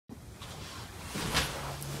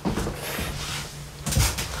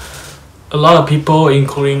A lot of people,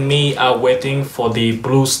 including me, are waiting for the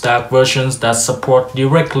BlueStack versions that support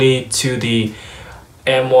directly to the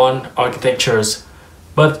M1 architectures.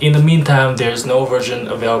 But in the meantime, there's no version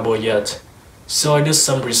available yet. So I did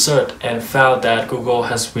some research and found that Google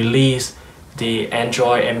has released the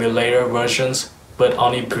Android Emulator versions, but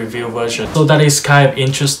only preview version. So that is kind of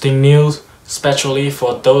interesting news, especially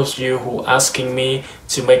for those of you who asking me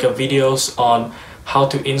to make a videos on how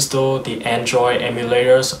to install the Android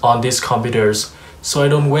emulators on these computers. So I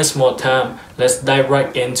don't waste more time, let's dive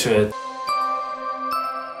right into it.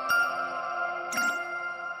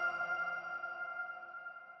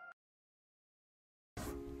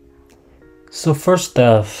 So first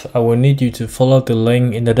off, I will need you to follow the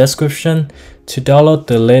link in the description to download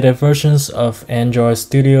the latest versions of Android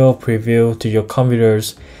Studio Preview to your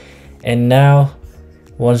computers. And now,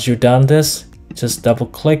 once you've done this, just double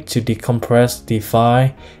click to decompress the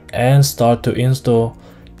file and start to install.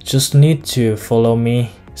 Just need to follow me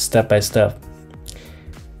step by step.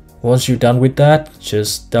 Once you're done with that,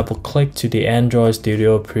 just double click to the Android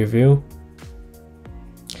Studio Preview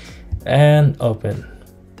and open.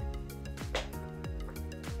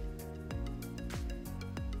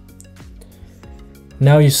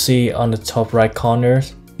 Now you see on the top right corner,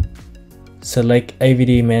 select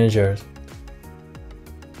AVD Manager.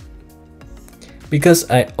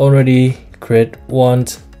 Because I already create one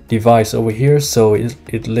device over here, so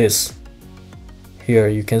it lists here.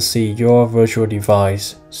 You can see your virtual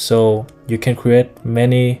device, so you can create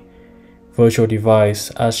many virtual device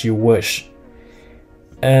as you wish.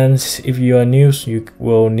 And if you are new, you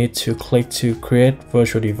will need to click to create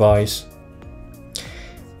virtual device.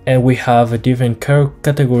 And we have a different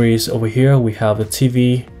categories over here. We have a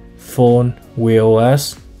TV, phone, Wear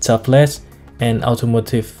OS, tablet, and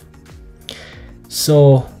automotive.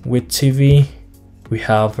 So with TV, we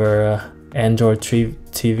have a Android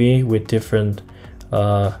TV with different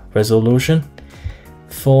resolution.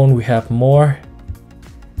 Phone, we have more.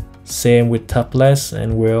 Same with tablets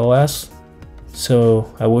and Wear OS.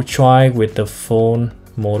 So I will try with the phone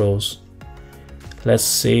models. Let's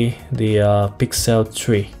see the Pixel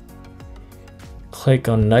 3. Click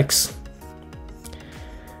on next.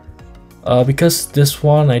 Because this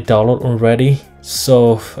one I download already,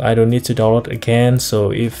 so I don't need to download again.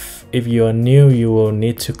 So if you are new, you will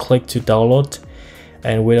need to click to download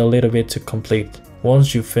and wait a little bit to complete.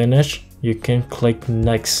 Once you finish, you can click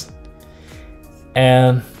next.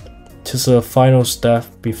 And just a final step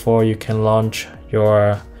before you can launch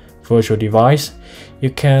your virtual device,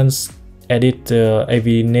 you can edit the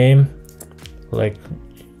AV name, like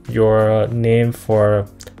your name for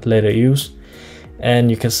later use, and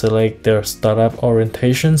you can select the startup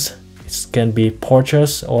orientations. It can be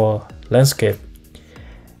portrait or landscape,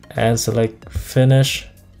 and select finish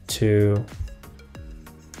to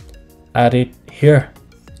add it here.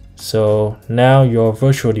 So now your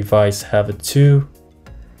virtual device have two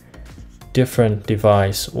different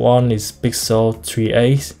device. One is Pixel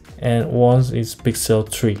 3a and one is Pixel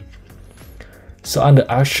 3. So under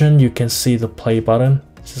action, you can see the play button.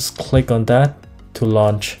 Just click on that to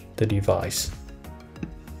launch the device.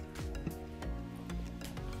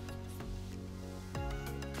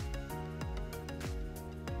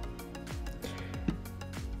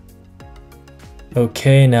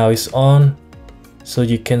 Okay, now it's on. So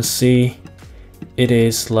you can see it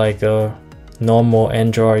is like a normal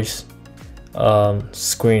Android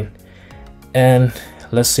screen. And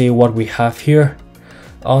let's see what we have here.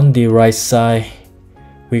 On the right side,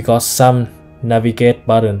 we got some navigate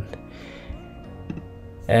button,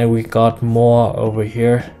 and we got more over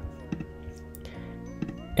here,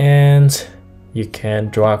 and you can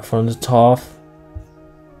drag from the top.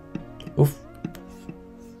 Oof.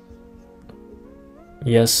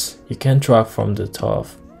 Yes, you can drag from the top.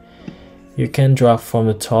 You can drag from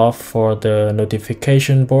the top for the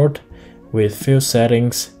notification board with few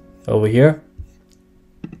settings over here.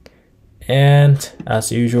 And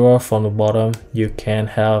as usual, from the bottom, you can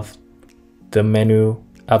have the menu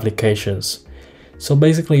applications. So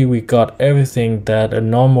basically, we got everything that a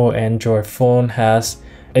normal Android phone has,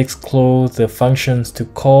 exclude the functions to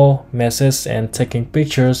call, message, and taking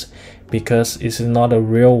pictures, because it's not a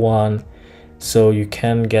real one. So you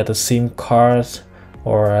can get a SIM card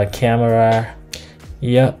or a camera.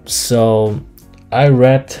 Yep. So I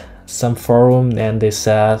read some forum and they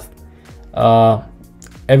said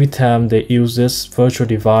every time they use this virtual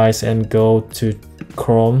device and go to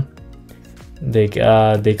Chrome, they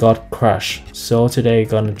got crashed. So today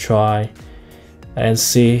gonna try and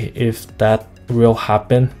see if that will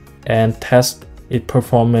happen and test it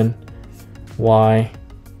performance while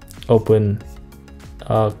open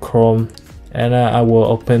Chrome, and I will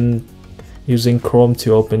open using Chrome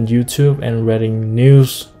to open YouTube and reading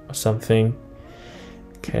news or something.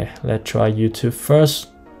 Okay, let's try YouTube first.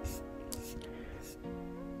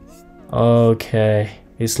 Okay,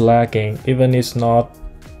 it's lagging, even it's not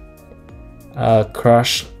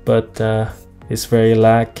crashed, but it's very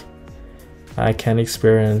lag. I can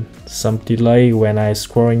experience some delay when I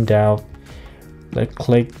scrolling down. Let's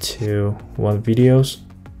click to one videos.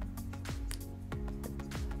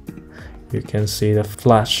 You can see the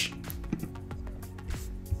flash.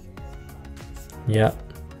 Yeah,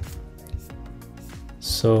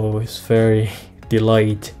 so it's very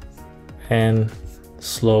delayed and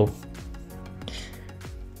slow.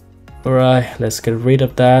 Alright, let's get rid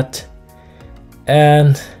of that.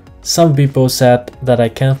 And some people said that I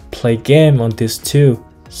can't play game on this too,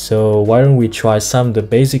 so why don't we try some of the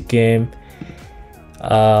basic game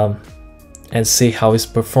and see how it's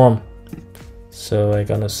performed. So I'm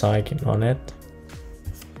gonna sign in on it.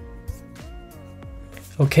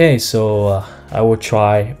 Okay, so I will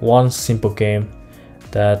try one simple game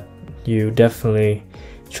that you definitely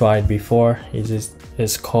tried before.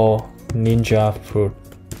 It's called Ninja Fruit.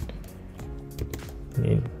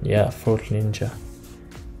 Yeah, Fruit Ninja.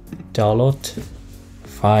 Download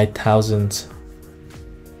 5,000.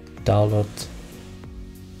 Download.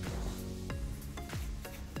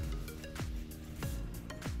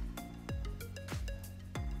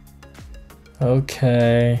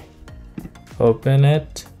 Okay, open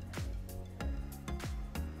it.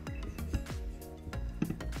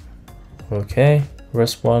 Okay,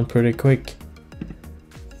 respond pretty quick.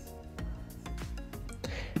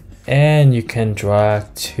 And you can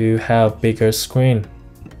drag to have bigger screen.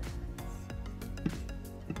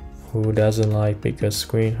 Who doesn't like bigger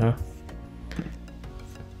screen, huh?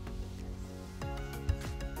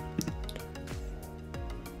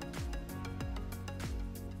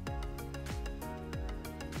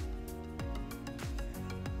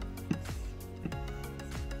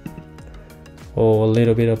 Oh, a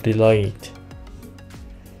little bit of delay.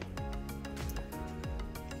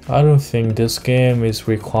 I don't think this game is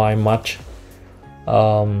require much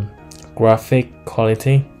graphic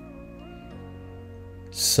quality,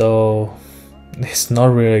 so it's not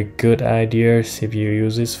really good idea if you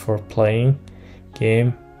use this for playing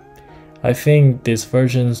game. I think this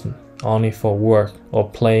version's only for work or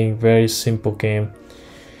playing very simple game.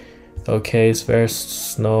 Okay, it's very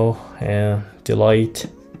slow and delayed.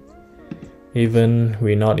 Even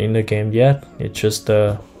we're not in the game yet, it's just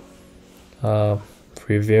a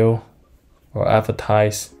preview or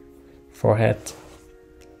advertise for it.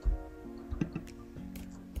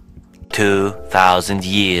 2,000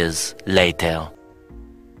 years later.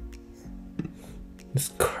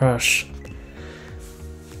 It's crashed.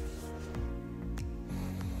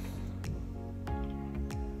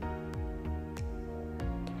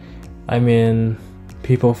 I mean,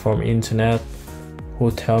 people from internet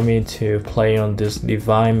who tell me to play on this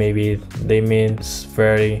device, maybe they mean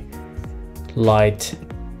very light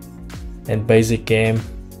and basic game,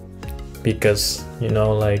 because you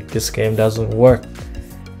know, like, this game doesn't work.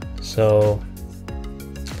 So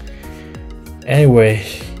anyway,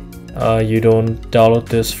 you don't download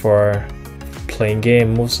this for playing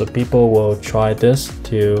game. Most of the people will try this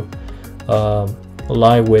to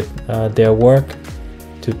align with their work,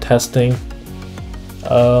 to testing.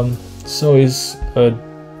 So it's a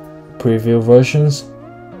preview versions.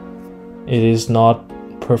 It is not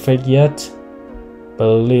perfect yet, but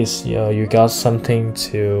at least you got something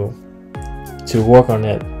to work on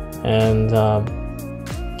it, and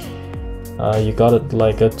you got it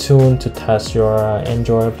like a tool to test your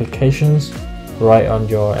Android applications right on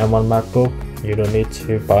your M1 MacBook. You don't need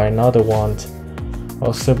to buy another one,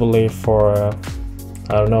 or simply for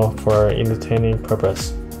I don't know, for entertaining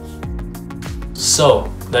purpose.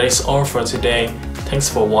 So that is all for today. Thanks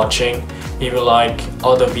for watching. If you like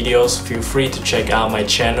other videos, feel free to check out my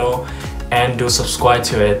channel and do subscribe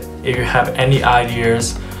to it. If you have any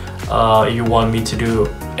ideas, you want me to do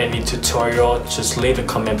any tutorial, just leave a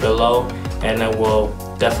comment below and I will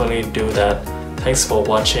definitely do that. Thanks for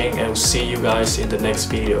watching and see you guys in the next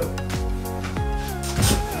video.